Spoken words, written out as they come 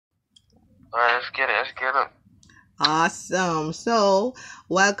All right, let's get it. Let's get it. Awesome. So,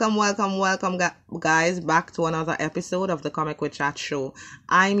 welcome, guys, back to another episode of the Comic with Chat Show.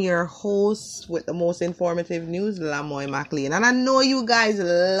 I'm your host with the most informative news, Lamoy McLean. And I know you guys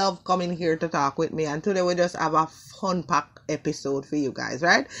love coming here to talk with me. And today we just have a fun-packed episode for you guys,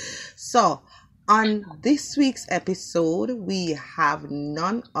 right? So, on this week's episode, we have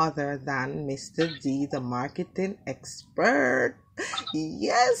none other than Mr. Dee, the marketing expert.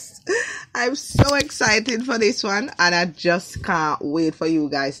 Yes, I'm so excited for this one, and I just can't wait for you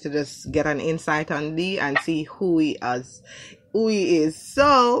guys to just get an insight on Dee and see who he is.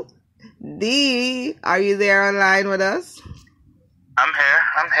 So, Dee, are you there online with us? I'm here.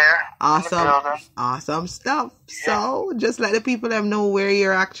 Awesome stuff. Yeah. So, just let the people know where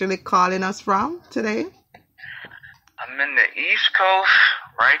you're actually calling us from today. I'm in the East Coast,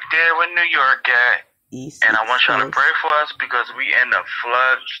 right there where New York at. And I want y'all to pray for us because we in a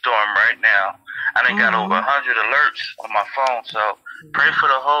flood storm right now. I done got over 100 alerts on my phone, so pray for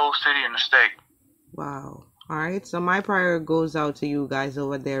the whole city and the state. Wow. All right, so my prayer goes out to you guys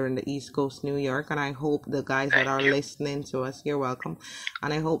over there in the East Coast, New York, and I hope the guys that are listening to us, you're welcome,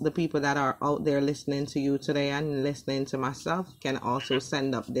 and I hope the people that are out there listening to you today and listening to myself can also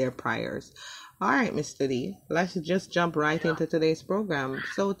send up their prayers. All right, Mr. Dee, let's just jump right into today's program.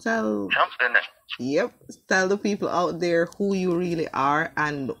 So tell the people out there who you really are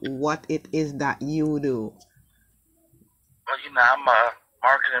and what it is that you do. Well, I'm a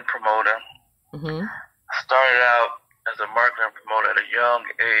marketing promoter. Mm-hmm. I started out as a marketing promoter at a young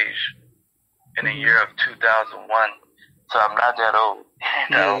age in the year of 2001, so I'm not that old,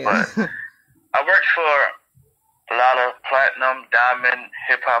 but I worked for a lot of platinum, diamond,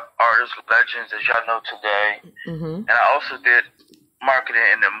 hip-hop artists, legends, as y'all know today. Mm-hmm. And I also did marketing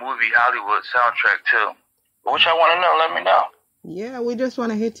in the movie Hollywood soundtrack, too. But what y'all want to know, let me know. Yeah, we just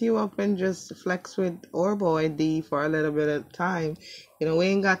want to hit you up and just flex with our boy Dee for a little bit of time. We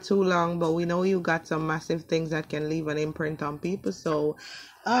ain't got too long, but we know you got some massive things that can leave an imprint on people. So,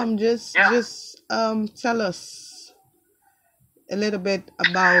 just tell us a little bit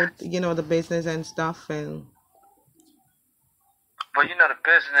about, the business and stuff. And well, the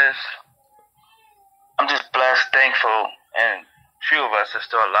business, I'm just blessed, thankful, and few of us are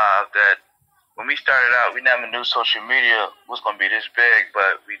still alive that when we started out, we never knew social media was going to be this big,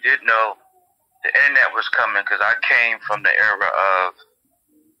 but we did know the internet was coming because I came from the era of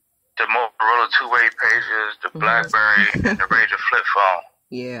the Motorola two-way pages, the BlackBerry, and the Razor flip phone.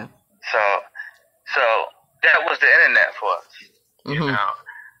 Yeah. So that was the internet for us. Mm-hmm.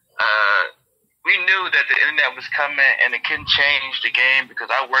 We knew that the internet was coming and it couldn't change the game because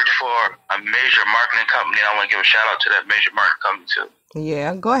I worked for a major marketing company, and I want to give a shout out to that major marketing company too.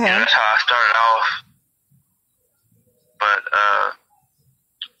 Yeah, go ahead. That's how I started off. But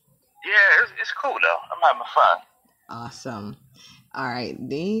it's cool though. I'm having fun. Awesome. All right,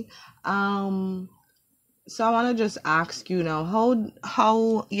 Dee. So I want to just ask you now,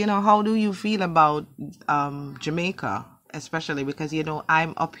 how do you feel about Jamaica? Especially because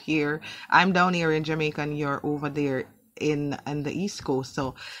I'm down here in Jamaica and you're over there in the East Coast.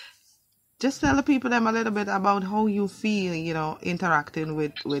 So just tell the people them a little bit about how you feel, interacting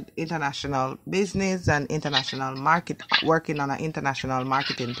with international business and international market, working on an international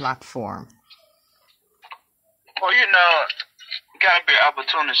marketing platform. Well, you gotta be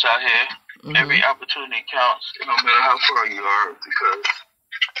opportunists out here. Mm-hmm. Every opportunity counts, no matter how far you are, because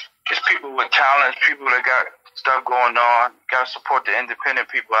it's people with talent, people that got stuff going on. Got to support the independent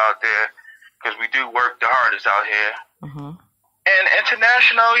people out there because we do work the hardest out here. Mm-hmm. And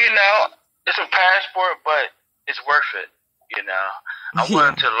international, it's a passport, but it's worth it. I'm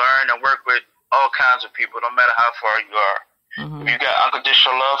willing to learn and work with all kinds of people, no matter how far you are. Mm-hmm. If you got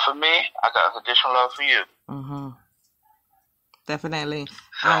unconditional love for me, I got unconditional love for you. Mm-hmm. Definitely.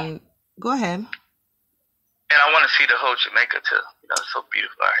 So, go ahead. And I want to see the whole Jamaica too. It's so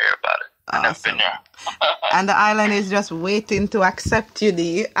beautiful. I hear about it. Awesome. I've been there. And the island is just waiting to accept you,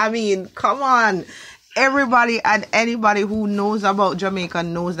 Dee. I mean, come on. Everybody and anybody who knows about Jamaica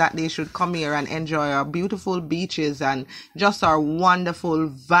knows that they should come here and enjoy our beautiful beaches and just our wonderful,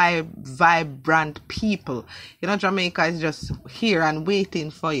 vibrant people. Jamaica is just here and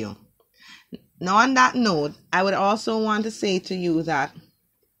waiting for you. Now, on that note, I would also want to say to you that,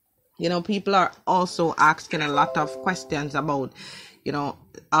 people are also asking a lot of questions about,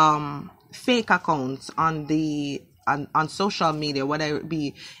 fake accounts on social media, whether it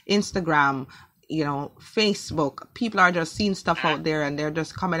be Instagram, Facebook. People are just seeing stuff out there and they're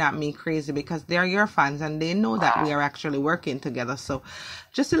just coming at me crazy because they're your fans and they know that we are actually working together. So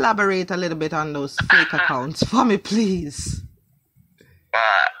just elaborate a little bit on those fake accounts for me, please.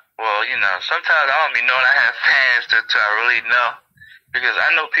 Well, sometimes I don't be knowing I have fans that I really know, because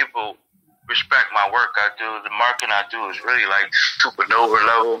I know people respect my work I do. The marketing I do is really like supernova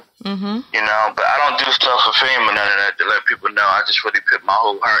level, but I don't do stuff for fame or none of that to let people know. I just really put my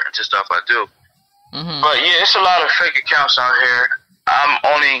whole heart into stuff I do. But yeah, it's a lot of fake accounts out here. I'm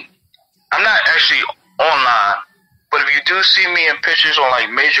not actually online, but if you do see me in pictures on like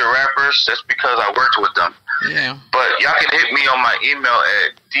major rappers, that's because I worked with them. Yeah. But y'all can hit me on my email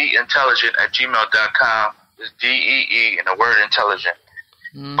at deintelligent@gmail.com. It's DEE and the word intelligent.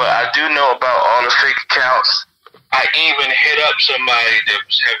 But I do know about all the fake accounts. I even hit up somebody that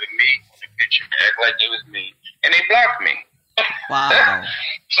was having me in the picture to act like it was me, and they blocked me. Wow.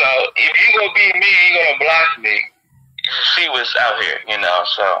 So if you gonna be me, you gonna block me. You see what's out here,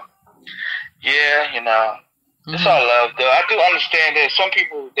 So yeah, it's all love, though. I do understand that some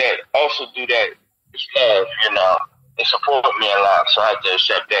people that also do that, it's love, They support me a lot, so I have to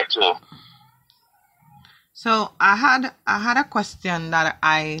accept that too. So I had a question that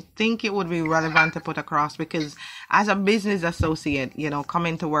I think it would be relevant to put across, because as a business associate,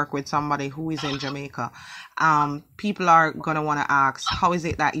 coming to work with somebody who is in Jamaica, people are going to want to ask, how is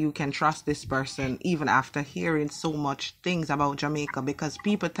it that you can trust this person even after hearing so much things about Jamaica? Because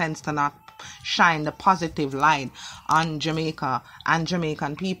people tend to not shine the positive light on Jamaica and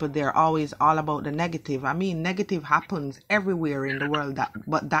Jamaican people. They're always all about the negative. I mean, negative happens everywhere in the world,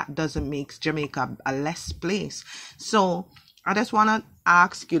 but that doesn't make Jamaica a less place. So I just want to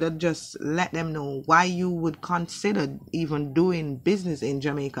ask you to just let them know why you would consider even doing business in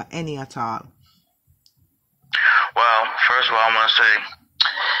Jamaica any at all. Well, first of all, I'm going to say,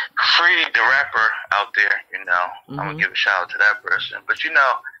 free the rapper out there, I'm going to give a shout out to that person. But,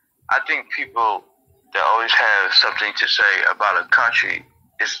 I think people that always have something to say about a country,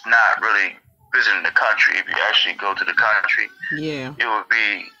 it's not really visiting the country. If you actually go to the country, it would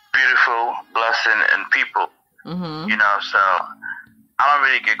be beautiful, blessing, and people, So I don't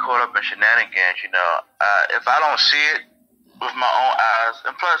really get caught up in shenanigans, If I don't see it with my own eyes,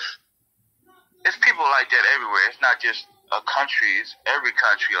 and plus, it's people like that everywhere. It's not just a country. It's every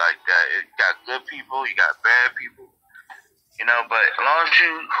country like that. It got good people. You got bad people. But as long as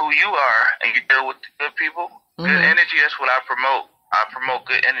who you are and you deal with the good people, good energy, that's what I promote. I promote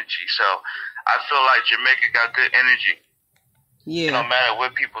good energy. So I feel like Jamaica got good energy. Yeah. No matter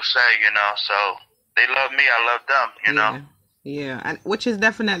what people say, So they love me. I love them, Yeah, and which is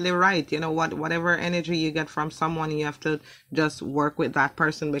definitely right. Whatever energy you get from someone, you have to just work with that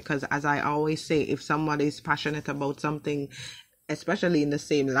person, because as I always say, if somebody is passionate about something, especially in the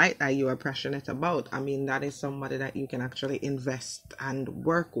same light that you are passionate about, I mean, that is somebody that you can actually invest and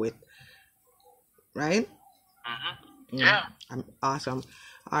work with, right? Yeah. Awesome.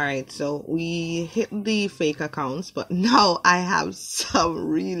 All right, so we hit the fake accounts, but now I have some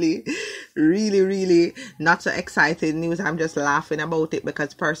really, really, really not so excited news. I'm just laughing about it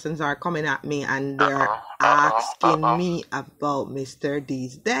because persons are coming at me and they're asking me about Mr.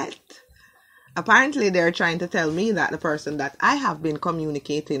 Dee's death. Apparently, they're trying to tell me that the person that I have been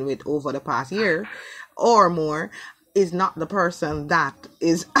communicating with over the past year or more is not the person that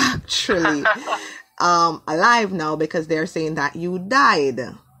is actually alive now, because they're saying that you died.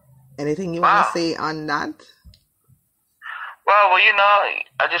 Anything you want to say on that? Well,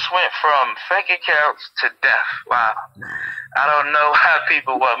 I just went from fake accounts to death. Wow. I don't know how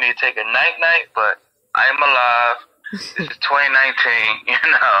people want me to take a night-night, but I am alive. This is 2019,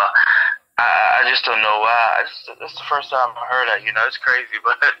 I just don't know why. That's the first time I heard that, it's crazy,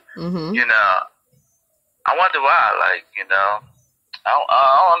 but, I wonder why, I don't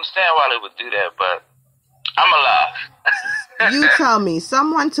understand why they would do that, but I'm alive. You tell me,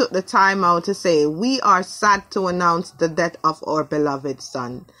 someone took the time out to say, we are sad to announce the death of our beloved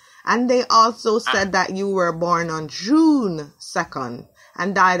son. And they also said that you were born on June 2nd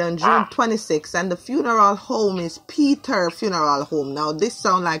and died on June 26th. And the funeral home is Peter Funeral Home. Now, this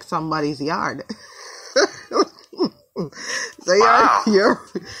sounds like somebody's yard. So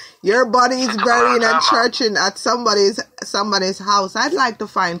your body is buried in a church at somebody's house. I'd like to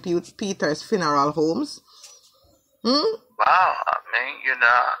find Peter's funeral homes. Wow, I mean,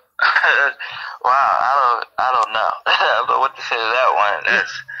 wow, I don't know. But what to say to that one?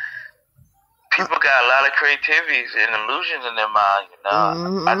 That's, people got a lot of creativities and illusions in their mind,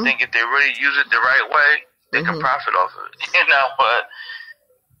 I think if they really use it the right way, they can profit off of it, but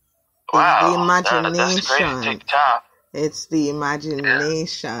wow, the imagination. That's great to take time. It's the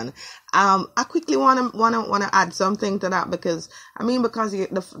imagination. Yeah. I quickly want to add something to that, because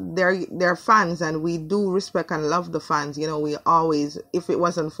they're fans and we do respect and love the fans. We always, if it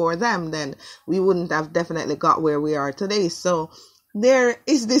wasn't for them, then we wouldn't have definitely got where we are today. So there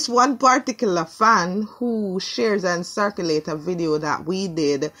is this one particular fan who shares and circulates a video that we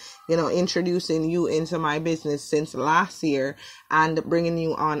did, introducing you into my business since last year and bringing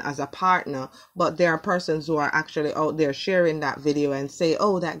you on as a partner. But there are persons who are actually out there sharing that video and say,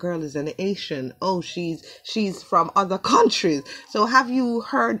 oh, that girl is an Asian. Oh, she's from other countries. So have you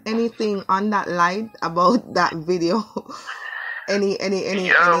heard anything on that light about that video? Any?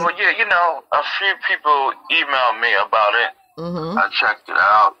 Well, yeah, a few people emailed me about it. Mm-hmm. I checked it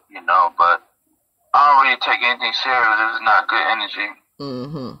out, but I don't really take anything serious if it's not good energy.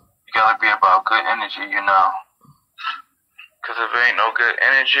 Mm-hmm. You gotta be about good energy, Because if there ain't no good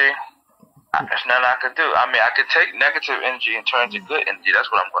energy, there's nothing I can do. I mean, I could take negative energy and turn it to good energy. That's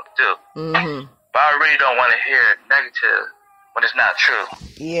what I'm going to do. Mm-hmm. But I really don't want to hear negative when it's not true.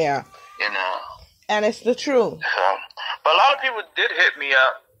 Yeah. And it's the truth. But a lot of people did hit me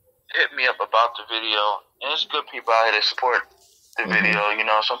up about the video. And it's good people out here that support the video,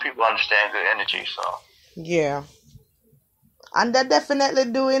 Some people understand good energy, so. Yeah. And they definitely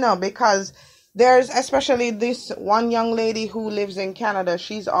do, because there's especially this one young lady who lives in Canada.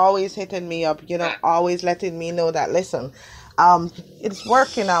 She's always hitting me up, always letting me know that, listen, it's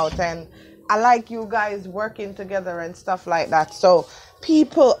working out and I like you guys working together and stuff like that. So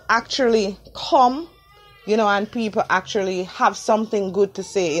people actually come, and people actually have something good to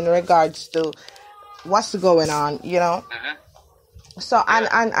say in regards to what's going on, Mm-hmm. So,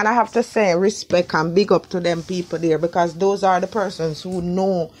 and I have to say respect and big up to them people there, because those are the persons who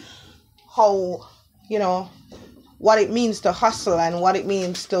know how, what it means to hustle and what it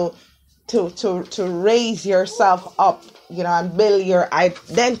means to raise yourself up, and build your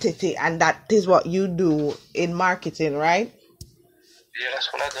identity. And that is what you do in marketing, right? Yeah, that's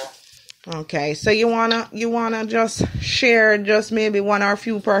what I do. Okay, so you wanna just share just maybe one or a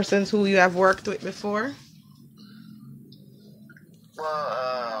few persons who you have worked with before? Well,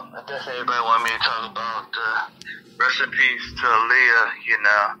 I guess everybody want me to talk about recipes to Aaliyah,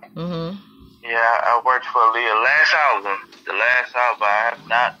 Mm-hmm. Yeah, I worked for Aaliyah. The last album, I have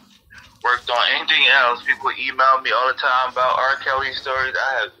not worked on anything else. People email me all the time about R. Kelly stories.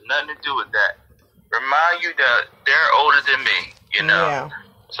 I have nothing to do with that. Remind you that they're older than me, Yeah.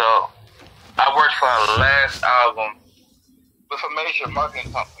 So I worked for her last album with a major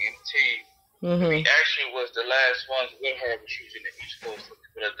marketing company in T. Mm-hmm. We actually was the last ones with her, but she was in the East Coast, for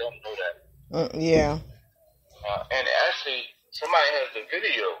people that don't know that. Yeah. And actually, somebody has the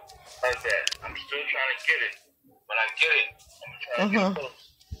video of that. I'm still trying to get it. When I get it, I'm trying to get it close.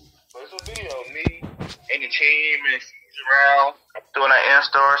 But it's a video of me and the team and she's around doing an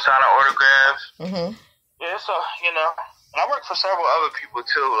in-store, signing autographs. Mm-hmm. Yeah, so, and I work for several other people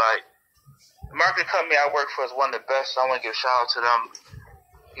too. Like, the marketing company I work for is one of the best, so I want to give a shout out to them.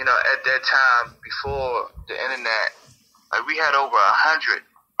 At that time, before the internet, like, we had over 100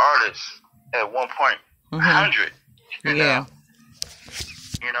 artists at one point. 100. Yeah.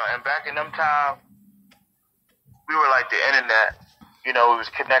 And back in them time, we were like the internet. We was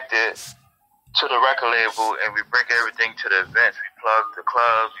connected to the record label, and we bring everything to the events. We plugged the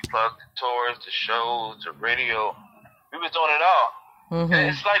clubs, we plugged the tours, the shows, the radio. We was doing it all. Mm-hmm. And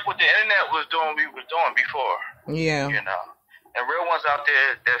it's like what the internet was doing, we were doing before. Yeah. And real ones out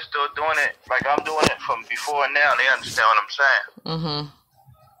there that's still doing it, like I'm doing it from before and now, they understand what I'm saying. Mm-hmm.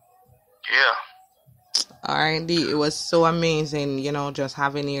 Yeah. R&D, it was so amazing, just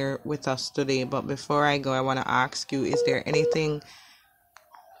having you with us today. But before I go, I want to ask you, is there anything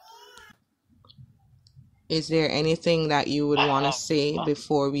that you would want to say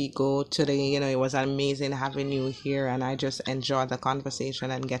before we go today? It was amazing having you here, and I just enjoyed the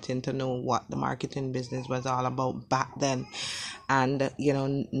conversation and getting to know what the marketing business was all about back then, and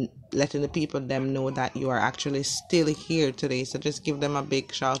letting the people them know that you are actually still here today. So just give them a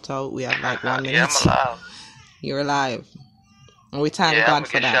big shout out. We have like 1 minute. Yeah, I'm alive. You're alive, and we thank God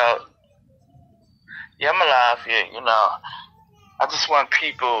for that. Yeah, I'm alive. Yeah, I just want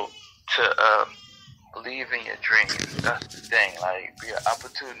people to believe in your dreams. That's the thing. Like, be an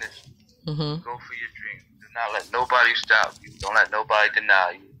opportunist. Mm-hmm. Go for your dreams. Do not let nobody stop you. Don't let nobody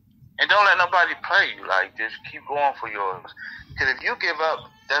deny you. And don't let nobody play you. Like, just keep going for yours. Because if you give up,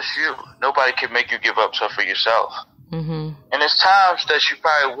 that's you. Nobody can make you give up except for yourself. Mm-hmm. And there's times that you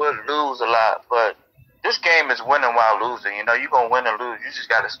probably would lose a lot, but this game is winning while losing. You're going to win and lose. You just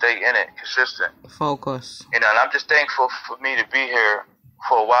got to stay in it, consistent. Focus. And I'm just thankful for me to be here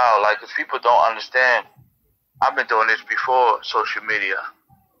for a while. Like, because people don't understand, I've been doing this before social media.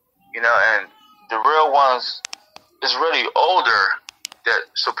 And the real ones is really older that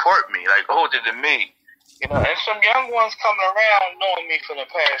support me, like older than me. And some young ones coming around knowing me from the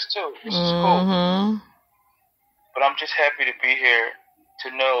past too, which is cool. but I'm just happy to be here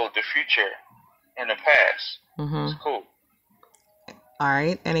to know the future and the past. Mm-hmm. It's cool. All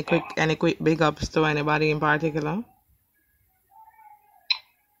right. Any quick big ups to anybody in particular? I'm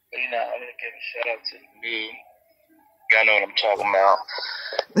gonna give a shout out to me. Y'all know what I'm talking about.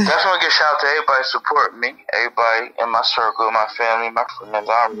 Definitely give a shout out to everybody support me. Everybody in my circle, my family, my friends. I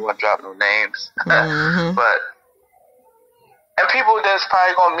don't really want to drop no names, Mm-hmm. and people that's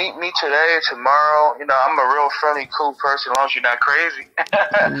probably gonna meet me today, tomorrow. I'm a real friendly, cool person as long as you're not crazy.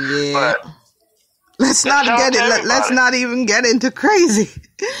 Yeah. But let's not even get into crazy.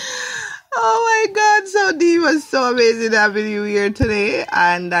 Oh my God. So Dee, was so amazing having you here today.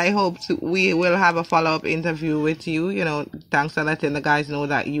 And I hope we will have a follow-up interview with you. Thanks for letting the guys know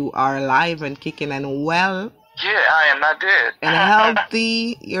that you are alive and kicking and well. Yeah, I am not dead. And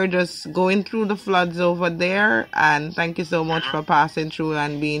healthy. You're just going through the floods over there. And thank you so much for passing through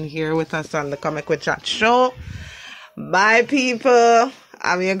and being here with us on the Comic with Chat show. Bye, people.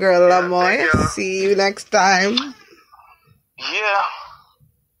 I'm your girl, Lamoy. See you next time. Yeah.